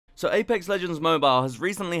So Apex Legends Mobile has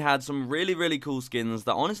recently had some really cool skins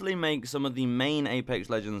that honestly make some of the main Apex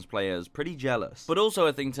Legends players pretty jealous. But also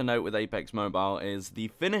a thing to note with Apex Mobile is the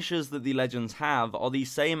finishers that the Legends have are the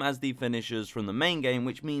same as the finishers from the main game,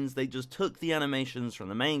 which means they just took the animations from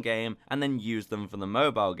the main game and then used them for the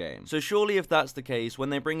mobile game. So surely if that's the case,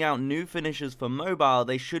 when they bring out new finishers for mobile,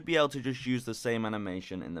 they should be able to just use the same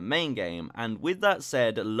animation in the main game. And with that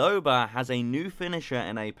said, Loba has a new finisher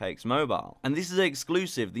in Apex Mobile. And this is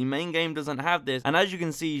exclusive. The main game doesn't have this, and as you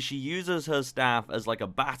can see, she uses her staff as like a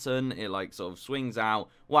baton. It like sort of swings out,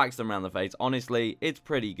 whacks them around the face. Honestly, it's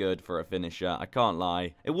pretty good for a finisher, I can't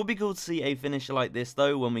lie. It would be cool to see a finisher like this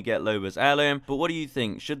though when we get Loba's heirloom, but what do you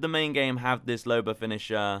think? Should the main game have this Loba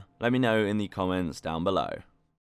finisher? Let me know in the comments down below.